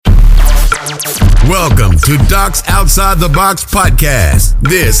Welcome to Docs Outside the Box podcast.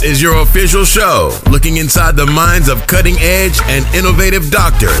 This is your official show, looking inside the minds of cutting-edge and innovative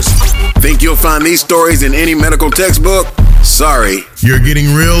doctors. Think you'll find these stories in any medical textbook? Sorry. You're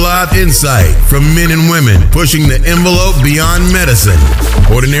getting real-life insight from men and women pushing the envelope beyond medicine.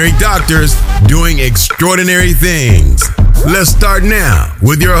 Ordinary doctors doing extraordinary things. Let's start now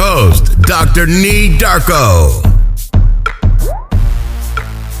with your host, Dr. Nee Darko.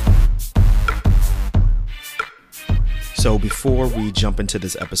 So before we jump into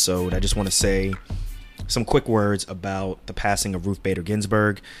this episode, I just want to say some quick words about the passing of Ruth Bader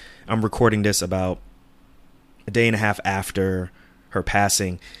Ginsburg. I'm recording this about a day and a half after her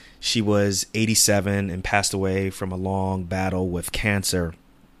passing. She was 87 and passed away from a long battle with cancer.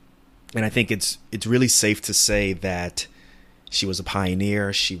 And I think it's really safe to say that she was a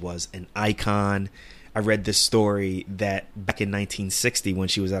pioneer. She was an icon. I read this story that back in 1960, when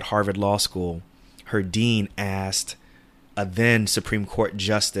she was at Harvard Law School, her dean asked a then Supreme Court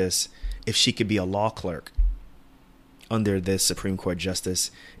justice if she could be a law clerk under this Supreme Court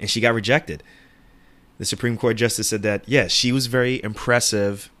justice, and she got rejected. The Supreme Court justice said that, yes, she was very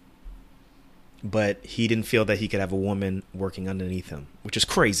impressive, but he didn't feel that he could have a woman working underneath him, which is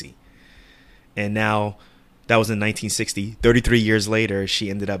crazy. And now, that was in 1960. 33 years later, she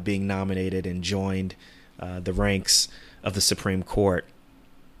ended up being nominated and joined the ranks of the Supreme Court.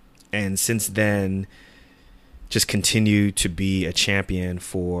 And since then, just continue to be a champion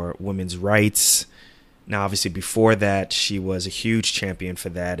for women's rights. Now, obviously, before that, she was a huge champion for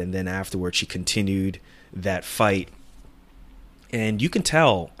that. And then afterwards, she continued that fight. And you can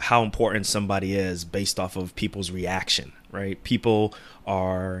tell how important somebody is based off of people's reaction, right? People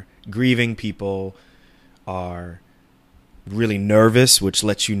are grieving. People are really nervous, which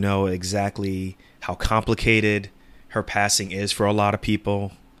lets you know exactly how complicated her passing is for a lot of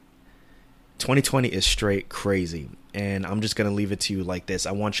people. 2020 is straight crazy, and I'm just going to leave it to you like this.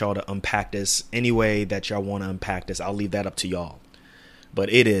 I want y'all to unpack this any way that y'all want to unpack this. I'll leave that up to y'all.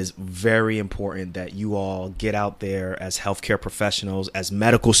 But it is very important that you all get out there as healthcare professionals, as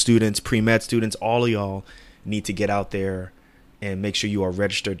medical students, pre-med students. All of y'all need to get out there and make sure you are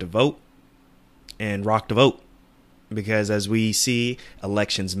registered to vote and rock the vote. Because as we see,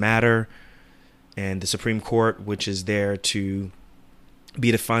 elections matter, and the Supreme Court, which is there to be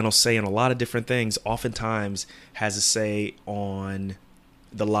the final say on a lot of different things, oftentimes has a say on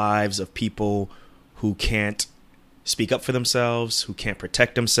the lives of people who can't speak up for themselves, who can't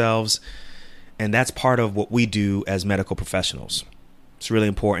protect themselves. And that's part of what we do as medical professionals. It's really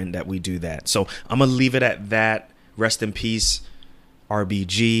important that we do that. So I'm going to leave it at that. Rest in peace,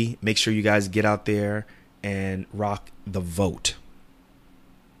 RBG. Make sure you guys get out there and rock the vote.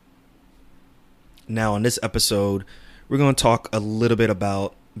 Now, on this episode, we're going to talk a little bit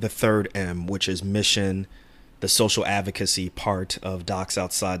about the third M, which is mission, the social advocacy part of Docs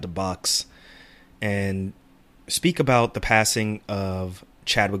Outside the Box, and speak about the passing of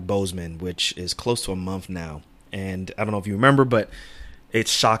Chadwick Boseman, which is close to a month now. And I don't know if you remember, but it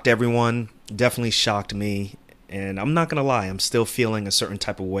shocked everyone, definitely shocked me. And I'm not going to lie, I'm still feeling a certain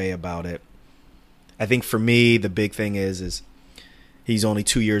type of way about it. I think for me, the big thing is he's only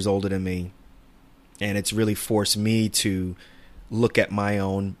 2 years older than me. And it's really forced me to look at my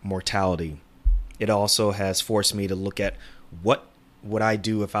own mortality. It also has forced me to look at what would I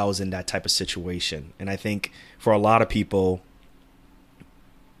do if I was in that type of situation. And I think for a lot of people,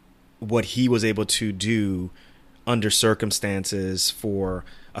 what he was able to do under circumstances for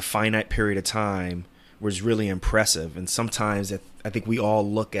a finite period of time was really impressive. And sometimes I think we all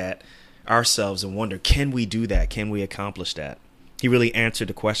look at ourselves and wonder, can we do that? Can we accomplish that? He really answered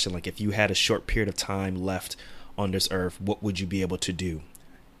the question, like, if you had a short period of time left on this earth, what would you be able to do?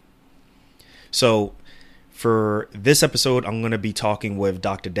 So for this episode, I'm going to be talking with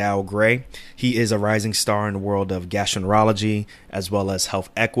Dr. Darrell Gray. He is a rising star in the world of gastroenterology as well as health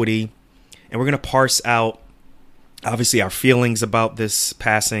equity. And we're going to parse out, obviously, our feelings about this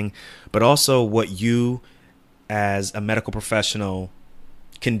passing, but also what you as a medical professional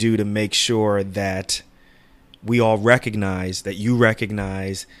can do to make sure that we all recognize, that you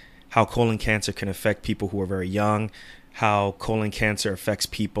recognize how colon cancer can affect people who are very young, how colon cancer affects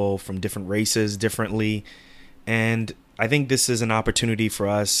people from different races differently. And I think this is an opportunity for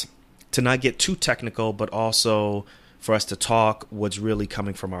us to not get too technical, but also for us to talk what's really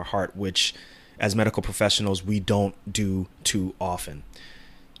coming from our heart, which as medical professionals, we don't do too often.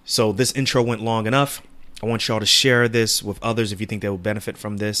 So this intro went long enough. I want y'all to share this with others if you think they will benefit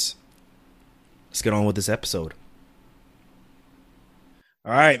from this. Let's get on with this episode.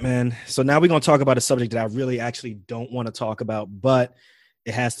 All right, man. So now we're going to talk about a subject that I really actually don't want to talk about, but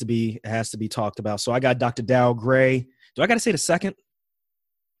It has to be talked about. So I got Dr. Darrell Gray. Do I got to say the second?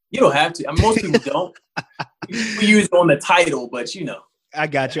 You don't have to. I mean, most people don't. We use it on the title, but you know. I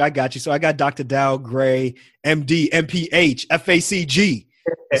got you. So I got Dr. Darrell Gray, MD, MPH, FACG,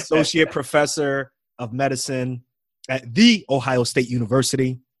 Associate Professor of Medicine at The Ohio State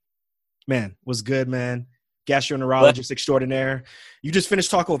University. Man, was good, man. Gastroenterologist extraordinaire. You just finished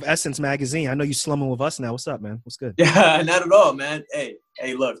talking with Essence Magazine. I know you slumming with us now. What's up, man? What's good? Yeah, not at all, man. Hey,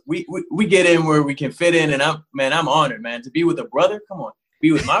 look, we get in where we can fit in, and I'm honored, man, to be with a brother. Come on,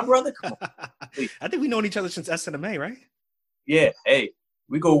 be with my brother. Come on. I think we known each other since SNMA, right? Yeah. Hey,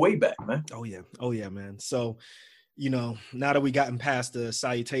 we go way back, man. Oh yeah, man. So, now that we gotten past the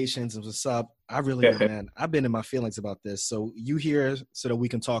salutations and what's up, I really, man, I've been in my feelings about this. So you here so that we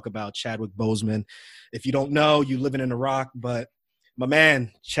can talk about Chadwick Boseman. If you don't know, you living in Iraq, but my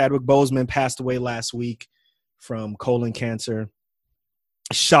man, Chadwick Boseman passed away last week from colon cancer.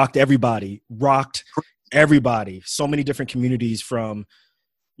 Shocked everybody, rocked everybody. So many different communities from,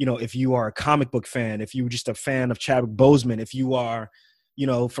 if you are a comic book fan, if you were just a fan of Chadwick Boseman, if you are,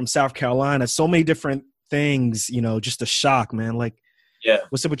 from South Carolina, so many different things, just a shock, man. Like, yeah.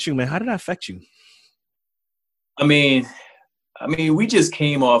 What's up with you, man? How did that affect you? I mean, we just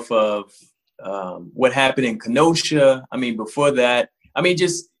came off of what happened in Kenosha. I mean, before that,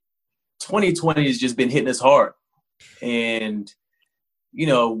 just 2020 has just been hitting us hard. And,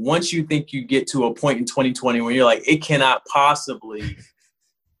 once you think you get to a point in 2020 where you're like, it cannot possibly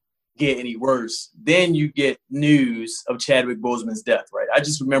get any worse, then you get news of Chadwick Boseman's death, right? I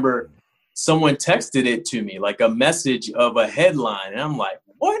just remember someone texted it to me, like a message of a headline. And I'm like,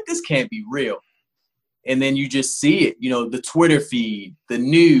 what? This can't be real. And then you just see it, the Twitter feed, the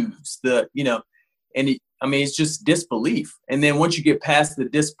news, it's just disbelief. And then once you get past the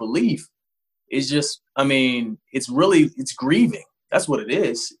disbelief, it's just, it's grieving. That's what it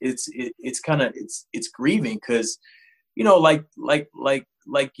is. It's grieving because,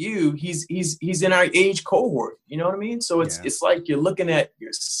 like you, he's in our age cohort. You know what I mean? So it's like you're looking at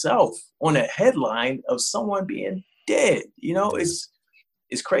yourself on a headline of someone being dead. It's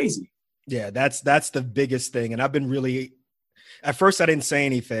crazy. Yeah, that's the biggest thing. And I've been really, at first I didn't say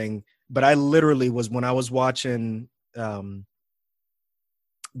anything, but I literally was, when I was watching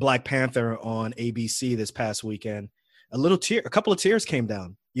Black Panther on ABC this past weekend, a couple of tears came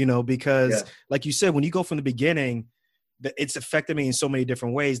down, because like you said, when you go from the beginning, it's affected me in so many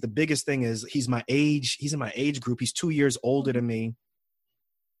different ways. The biggest thing is he's in my age group. He's 2 years older than me,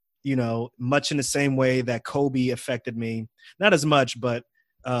 much in the same way that Kobe affected me. Not as much, but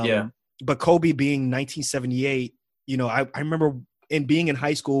Kobe being 1978, I remember being in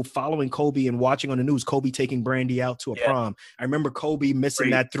high school, following Kobe and watching on the news, Kobe taking Brandy out to a prom. I remember Kobe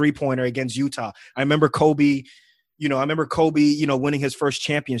missing that 3-pointer against Utah. I remember Kobe, winning his first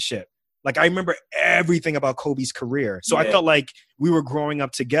championship. Like, I remember everything about Kobe's career. So I felt like we were growing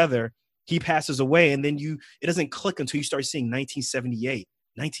up together. He passes away, and then it doesn't click until you start seeing 1978,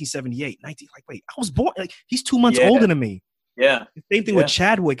 like, wait, I was born. Like, he's 2 months older than me. Yeah. The same thing with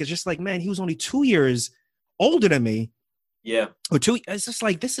Chadwick. It's just like, man, he was only 2 years older than me. Yeah. It's just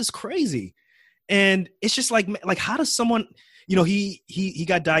like, this is crazy. And it's just like how does someone, he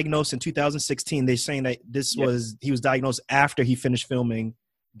got diagnosed in 2016. They're saying that he was diagnosed after he finished filming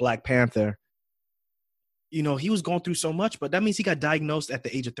Black Panther. He was going through so much, but that means he got diagnosed at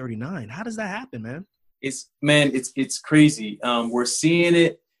the age of 39. How does that happen, man? It's crazy. We're seeing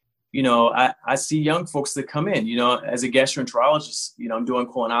it. I see young folks that come in, as a gastroenterologist, I'm doing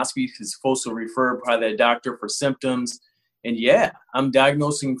colonoscopy because folks will refer by their doctor for symptoms. And I'm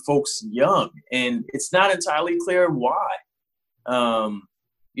diagnosing folks young, and it's not entirely clear why.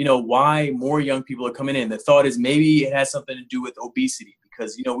 Why more young people are coming in. The thought is maybe it has something to do with obesity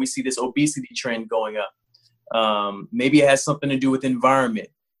because, we see this obesity trend going up. Maybe it has something to do with environment.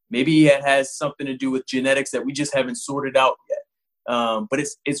 Maybe it has something to do with genetics that we just haven't sorted out yet. But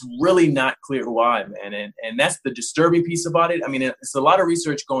it's really not clear why, man. And that's the disturbing piece about it. It's a lot of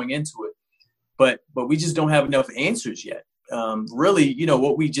research going into it, but we just don't have enough answers yet. Really,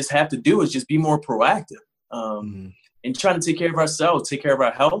 what we just have to do is just be more proactive and try to take care of ourselves, take care of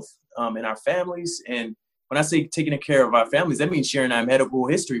our health and our families. And when I say taking care of our families, that means sharing our medical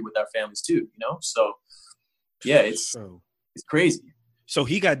history with our families too, So, it's crazy. So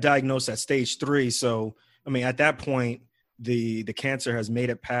he got diagnosed at stage 3. So, at that point, the cancer has made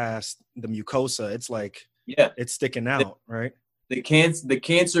it past the mucosa. It's like, it's sticking out, right? The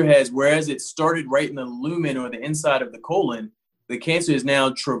cancer has, whereas it started right in the lumen or the inside of the colon, the cancer has now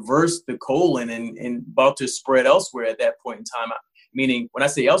traversed the colon and about to spread elsewhere at that point in time. Meaning, when I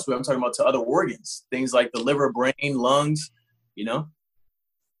say elsewhere, I'm talking about to other organs, things like the liver, brain, lungs,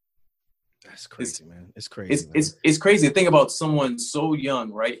 That's crazy, man. It's crazy. It's crazy to think about someone so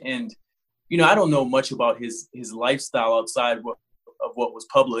young, right? And I don't know much about his lifestyle outside of what was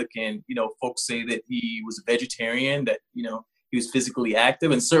public. And folks say that he was a vegetarian, that he was physically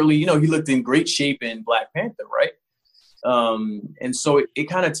active, and certainly he looked in great shape in Black Panther, right? And so it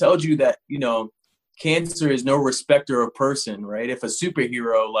kind of tells you that cancer is no respecter of person, right? If a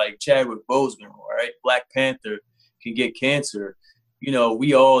superhero like Chadwick Boseman, right, Black Panther, can get cancer,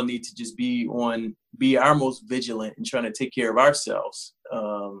 we all need to just be our most vigilant in trying to take care of ourselves.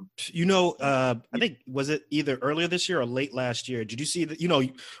 I think, was it either earlier this year or late last year? Did you see that?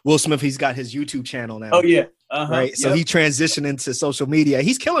 Will Smith, he's got his YouTube channel now. Oh yeah. Right. Yep. So he transitioned into social media.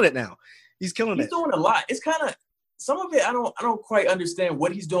 He's killing it now. He's doing a lot. It's kind of, some of it, I don't quite understand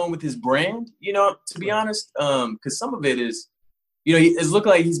what he's doing with his brand, to be honest. Cause some of it is, it's looked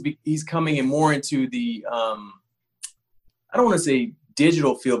like he's coming in more into the, I don't want to say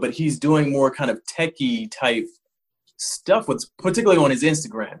digital field, but he's doing more kind of techie type stuff, particularly on his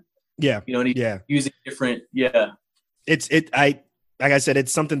Instagram. Yeah. And he's using different. Yeah. Like I said,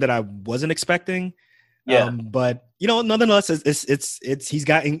 it's something that I wasn't expecting. Yeah. But nonetheless, he's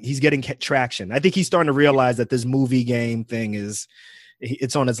getting traction. I think he's starting to realize that this movie game thing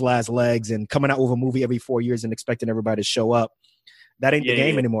it's on its last legs, and coming out with a movie every 4 years and expecting everybody to show up. That ain't the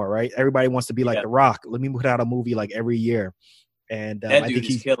game anymore, right? Everybody wants to be like The Rock. Let me put out a movie like every year. And I think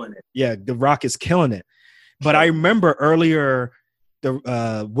he's killing it. Yeah, The Rock is killing it. But I remember earlier,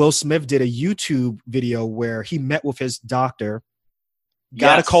 Will Smith did a YouTube video where he met with his doctor,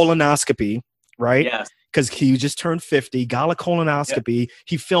 got a colonoscopy, right? Yes. Because he just turned 50, got a colonoscopy. Yep.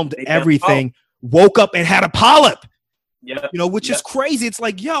 He filmed everything, woke up and had a polyp. Yeah. Which is crazy. It's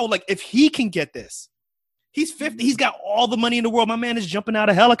like, if he can get this, he's 50, he's got all the money in the world. My man is jumping out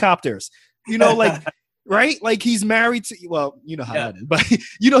of helicopters, right? Like, he's married to, well, you know how that is, but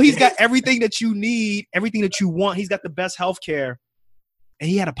he's got everything that you need, everything that you want. He's got the best healthcare, and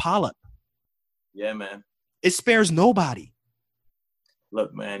he had a polyp. Yeah, man. It spares nobody.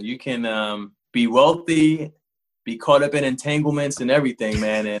 Look, man, you can be wealthy, be caught up in entanglements and everything,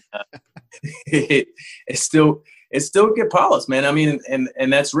 man, and it's still get polished, man. I mean,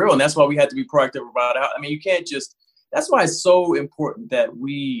 and that's real, and that's why we have to be proactive about it. I mean, you can't just. That's why it's so important that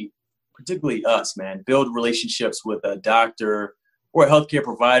we, particularly us, man, build relationships with a doctor or a healthcare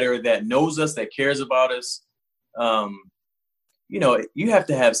provider that knows us, that cares about us. You have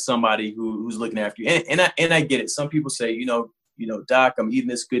to have somebody who's looking after you. And I get it. Some people say, Doc, I'm eating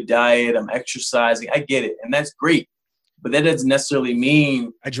this good diet, I'm exercising. I get it, and that's great. But that doesn't necessarily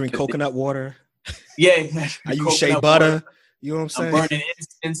mean I drink coconut water. Yeah, I use shea butter. You know what I'm saying? I'm burning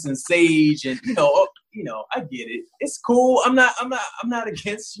incense and sage, and I get it. It's cool. I'm not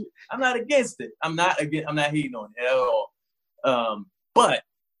against you. I'm not against it. I'm not hating on it at all. But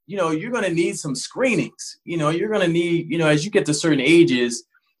you're gonna need some screenings. You're gonna need, as you get to certain ages,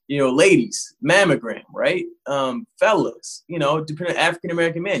 ladies, mammogram, right? Fellas, depending on African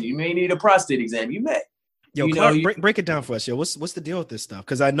American men, you may need a prostate exam. You may. Yo, Clark, break it down for us, yo. What's the deal with this stuff?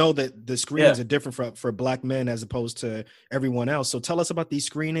 Because I know that the screenings are different for Black men as opposed to everyone else. So tell us about these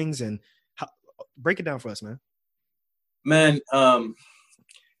screenings and break it down for us, man. Man,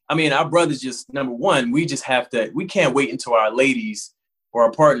 I mean, our brothers just, number one, we can't wait until our ladies or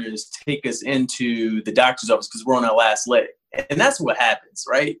our partners take us into the doctor's office because we're on our last leg. And that's what happens,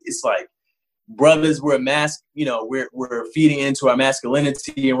 right? It's like, brothers, we're we're feeding into our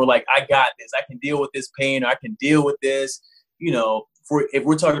masculinity, and we're like, I got this. I can deal with this pain. Or I can deal with this. If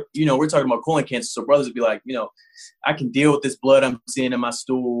we're talking, we're talking about colon cancer. So brothers would be like, I can deal with this blood I'm seeing in my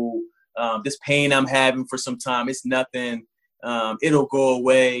stool. This pain I'm having for some time. It's nothing. It'll go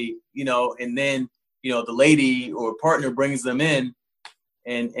away. And then the lady or partner brings them in,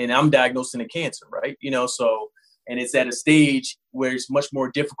 and I'm diagnosing a cancer, right? And it's at a stage where it's much more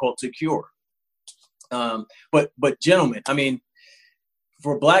difficult to cure. But gentlemen, I mean,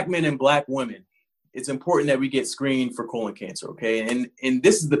 for Black men and Black women, it's important that we get screened for colon cancer. Okay. And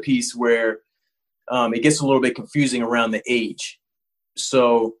this is the piece where, it gets a little bit confusing around the age.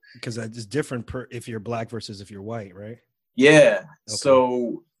 So, because it's different if you're Black versus if you're white, right? Yeah. Okay.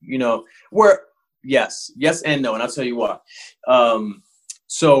 So, yes and no. And I'll tell you why.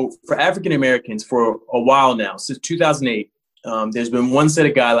 So for African Americans for a while now, since 2008, there's been one set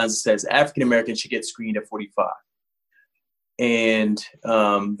of guidelines that says African Americans should get screened at 45. And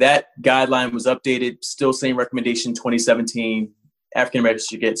that guideline was updated, still same recommendation, 2017, African Americans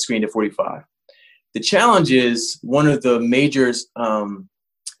should get screened at 45. The challenge is one of the major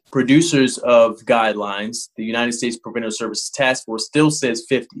producers of guidelines, the United States Preventive Services Task Force, still says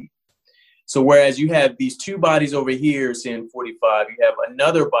 50. So whereas you have these two bodies over here saying 45, you have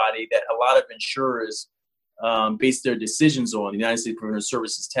another body that a lot of insurers base their decisions on, the United States Preventive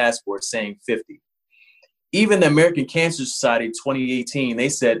Services Task Force saying 50. Even the American Cancer Society 2018, they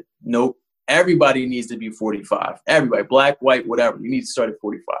said, nope, everybody needs to be 45. Everybody, black, white, whatever, you need to start at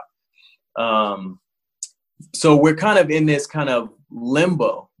 45. So we're kind of in this kind of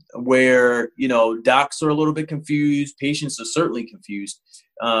limbo where, docs are a little bit confused. Patients are certainly confused.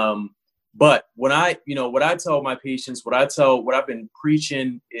 But what I tell my patients, what I've been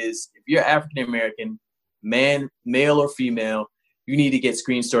preaching is if you're African-American, male or female, you need to get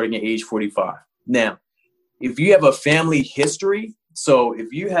screened starting at age 45. Now, if you have a family history, so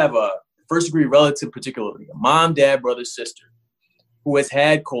if you have a first degree relative, particularly a mom, dad, brother, sister, who has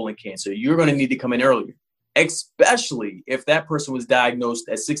had colon cancer, you're going to need to come in earlier, especially if that person was diagnosed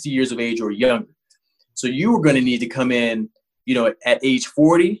at 60 years of age or younger. So you were going to need to come in, at age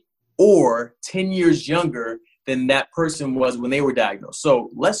 40 or 10 years younger than that person was when they were diagnosed.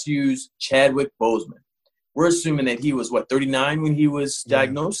 So let's use Chadwick Boseman. We're assuming that he was 39 when he was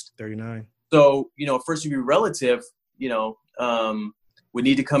diagnosed? 39. So, first degree relative, would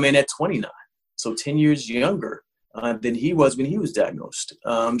need to come in at 29. So 10 years younger than he was when he was diagnosed.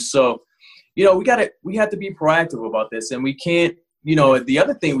 So, we have to be proactive about this, and we can't, the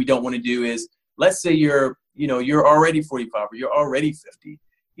other thing we don't want to do is, let's say you're already 45 or you're already 50,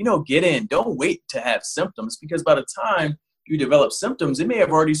 get in, don't wait to have symptoms, because by the time you develop symptoms, it may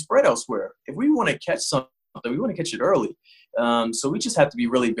have already spread elsewhere. If we want to catch something, we want to catch it early. So we just have to be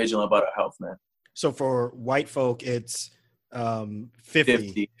really vigilant about our health, man. So for white folk, it's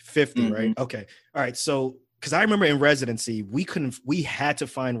 50, Mm-hmm. right? Okay. All right. So, because I remember in residency, we had to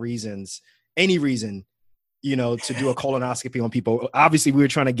find any reason, to do a colonoscopy on people. Obviously, we were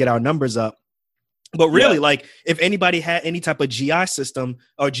trying to get our numbers up. But really, if anybody had any type of GI system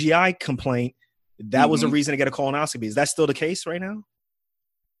or GI complaint, that was a reason to get a colonoscopy. Is that still the case right now?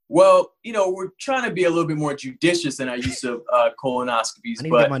 Well, we're trying to be a little bit more judicious in our use of colonoscopies. I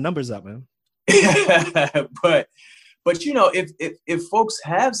need to get my numbers up, man. but if folks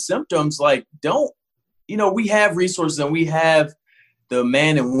have symptoms, we have resources and we have the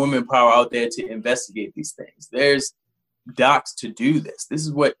man and woman power out there to investigate these things. There's docs to do this. This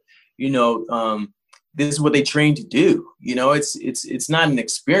is what, this is what they train to do. It's not an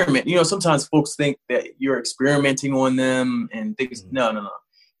experiment. Sometimes folks think that you're experimenting on them and things. No.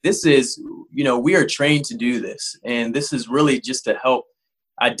 This is, we are trained to do this. And this is really just to help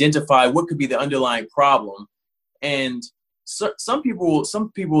identify what could be the underlying problem. And so, some people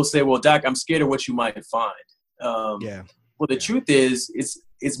will say, well, doc, I'm scared of what you might find. Well, the truth is,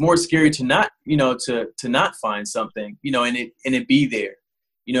 it's more scary to not, to not find something, and it be there,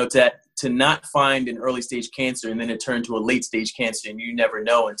 to not find an early stage cancer and then it turn to a late stage cancer, and you never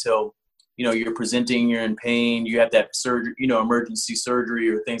know until, you're presenting, you're in pain, you have that surgery, emergency surgery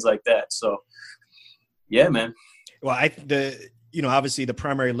or things like that. So, yeah, man. Well, obviously the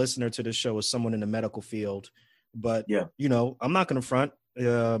primary listener to this show is someone in the medical field, but I'm not going to front.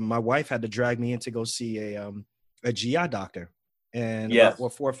 My wife had to drag me in to go see a GI doctor, and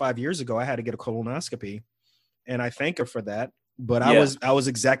about 4 or 5 years ago, I had to get a colonoscopy, and I thank her for that. But I was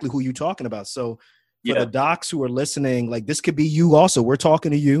exactly who you're talking about. So for the docs who are listening, this could be you also. We're talking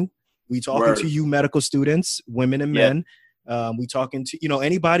to you. We talking to you medical students, women and men. We talking to,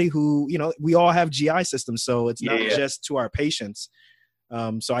 anybody who, we all have GI systems. So it's not just to our patients.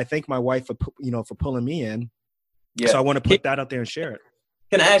 So I thank my wife for pulling me in. Yeah. So I want to put that out there and share it.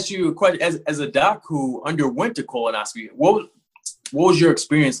 Can I ask you a question? As a doc who underwent a colonoscopy, what was your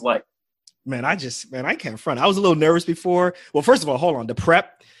experience like? Man, I can't front. I was a little nervous before. Well, first of all, hold on. The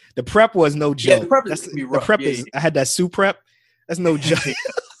prep was no joke. Yeah, the prep is be rough. I had that soup prep. That's no joke.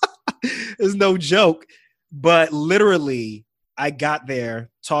 It's no joke. But literally, I got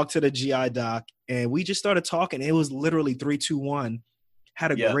there, talked to the GI doc, and we just started talking. It was literally 3, 2, 1.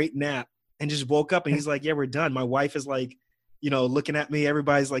 Had a great nap and just woke up, and he's like, yeah, we're done. My wife is like, looking at me.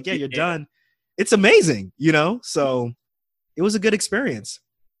 Everybody's like, yeah, you're done. It's amazing, So it was a good experience.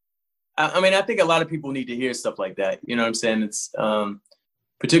 I think a lot of people need to hear stuff like that. You know what I'm saying? It's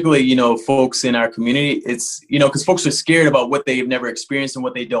particularly, folks in our community. It's, because folks are scared about what they've never experienced and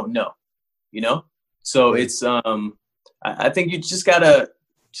what they don't know, So it's, I think you just gotta,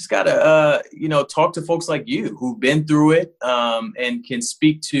 talk to folks like you who've been through it and can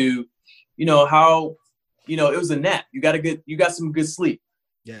speak to, how, it was a nap. You got some good sleep.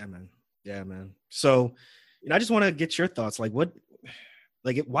 Yeah, man. So, I just want to get your thoughts.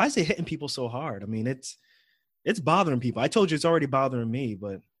 Why is it hitting people so hard? I mean, it's bothering people. I told you it's already bothering me,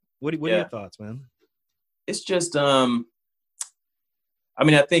 but what are your thoughts, man? It's just, I I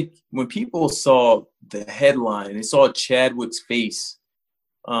mean, I think when people saw the headline and they saw Chadwick's face,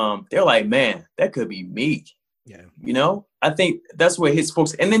 they're like, man, that could be me. Yeah. You know, I think that's what hits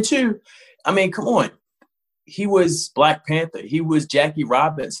folks. And then too, I mean, come on. He was Black Panther. He was Jackie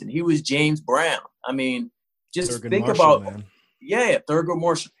Robinson. He was James Brown. I mean, just Thurgood think Marshall, about, man. yeah, Thurgood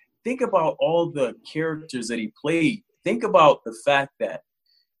Marshall. Think about all the characters that he played. Think about the fact that,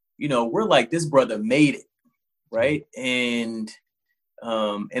 you know, we're like, this brother made it, right? And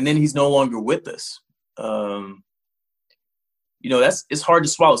then he's no longer with us. You know, it's hard to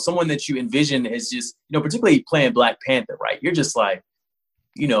swallow. Someone that you envision as just, you know, particularly playing Black Panther, right? You're just like,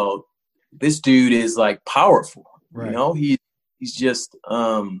 you know, this dude is like powerful. Right. You know, he's just,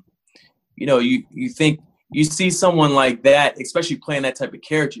 you know, you think you see someone like that, especially playing that type of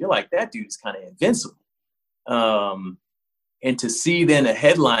character, you're like, that dude is kind of invincible. And to see then a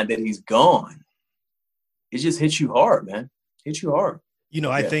headline that he's gone, it just hits you hard, man. Hits you hard. You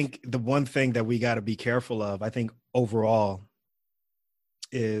know, I think the one thing that we got to be careful of, I think overall,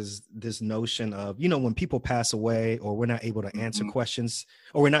 is this notion of, you know, when people pass away or we're not able to answer questions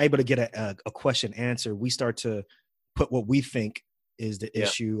or we're not able to get a question answered, we start to put what we think is the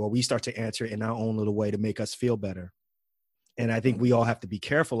issue, or we start to answer it in our own little way to make us feel better. And I think we all have to be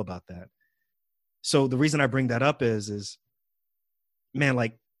careful about that. So the reason I bring that up is, man,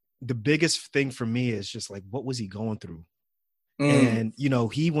 like the biggest thing for me is just like, what was he going through? And, you know,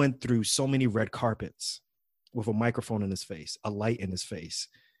 he went through so many red carpets with a microphone in his face, a light in his face.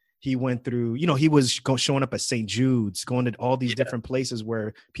 He went through, you know, he was showing up at St. Jude's, going to all these different places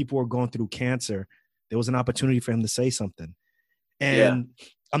where people were going through cancer. There was an opportunity for him to say something. And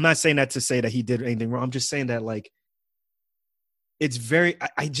I'm not saying that to say that he did anything wrong. I'm just saying that, like, it's very,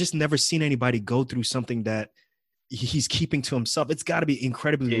 I just never seen anybody go through something that he's keeping to himself. It's got to be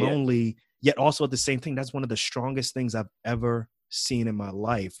incredibly lonely, yet also at the same thing, that's one of the strongest things I've ever seen in my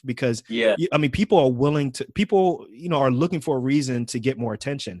life, because I mean, people are willing to, you know, are looking for a reason to get more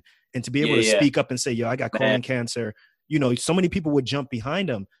attention, and to be able to speak up and say, yo, I got colon cancer. You know, so many people would jump behind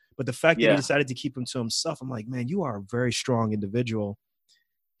him, but the fact that he decided to keep him to himself, I'm like, man, you are a very strong individual.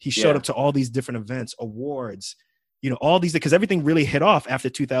 He showed up to all these different events, awards, you know, all these, because everything really hit off after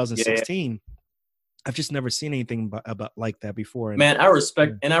 2016. I've just never seen anything about like that before. And, man, I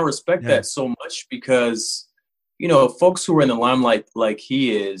respect that so much, because, you know, folks who are in the limelight like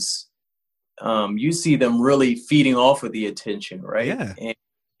he is, you see them really feeding off of the attention, right? Yeah. And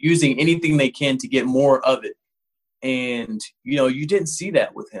using anything they can to get more of it. And, you know, you didn't see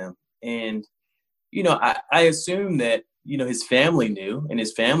that with him. And, you know, I assume that, you know, his family knew, and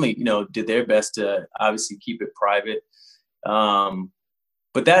his family, you know, did their best to obviously keep it private.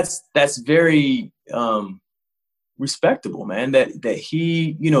 But that's very respectable, man, that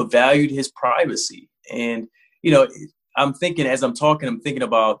he, you know, valued his privacy. And, you know, I'm thinking, as I'm talking, I'm thinking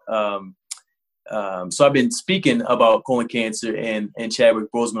about, so I've been speaking about colon cancer and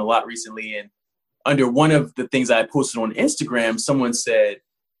Chadwick Boseman a lot recently. And under one of the things I posted on Instagram, someone said,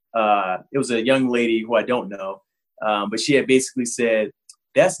 it was a young lady who I don't know, but she had basically said,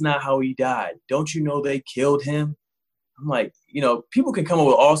 that's not how he died. Don't you know they killed him? I'm like, you know, people can come up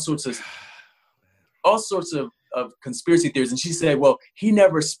with all sorts of conspiracy theories. And she said, well, he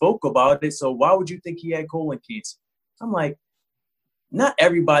never spoke about it, so why would you think he had colon cancer? I'm like, not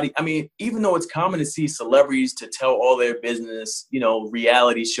everybody. I mean, even though it's common to see celebrities to tell all their business, you know,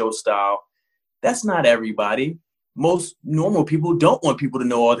 reality show style, that's not everybody. Most normal people don't want people to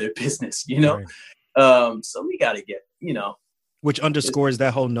know all their business, you know? Right. So we got to get, you know. Which underscores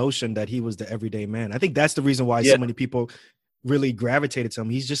that whole notion that he was the everyday man. I think that's the reason why so many people really gravitated to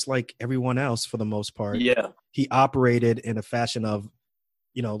him. He's just like everyone else for the most part. Yeah. He operated in a fashion of,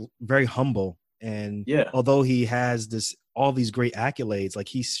 you know, very humble. And although he has all these great accolades, like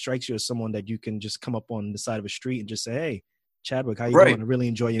he strikes you as someone that you can just come up on the side of a street and just say, hey, Chadwick, how you doing? I really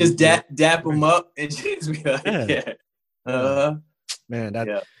enjoy you. Just dap him up and just be like, man,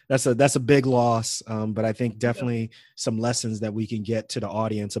 that's a big loss. But I think definitely some lessons that we can get to the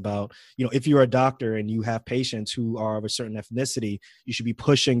audience about, you know, if you're a doctor and you have patients who are of a certain ethnicity, you should be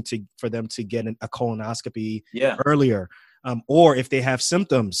pushing for them to get a colonoscopy earlier. Or if they have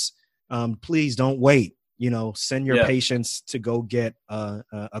symptoms, please don't wait. You know, send your patients to go get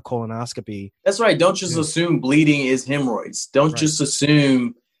a colonoscopy. That's right. Don't just assume bleeding is hemorrhoids. Don't just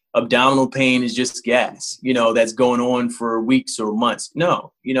assume abdominal pain is just gas, you know, that's going on for weeks or months.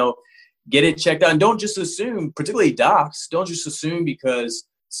 No, you know, get it checked out. And don't just assume, particularly docs, don't just assume because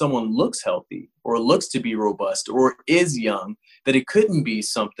someone looks healthy or looks to be robust or is young that it couldn't be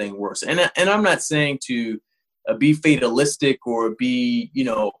something worse. And I'm not saying to be fatalistic or be, you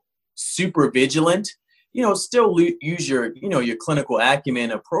know, super vigilant, still use your, your clinical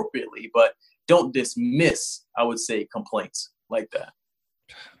acumen appropriately, but don't dismiss, I would say, complaints like that.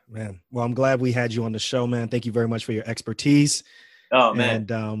 Man, well, I'm glad we had you on the show, man. Thank you very much for your expertise. Oh, man.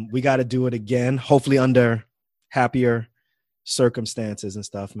 And we got to do it again, hopefully under happier circumstances and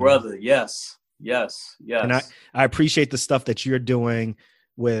stuff, man. Brother, yes. And I appreciate the stuff that you're doing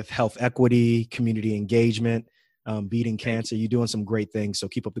with health equity, community engagement, beating cancer. You're doing some great things. So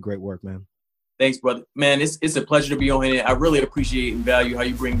keep up the great work, man. Thanks, brother. Man, it's a pleasure to be on here. I really appreciate and value how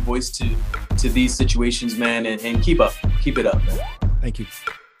you bring voice to these situations, man, and keep it up, man. Thank you.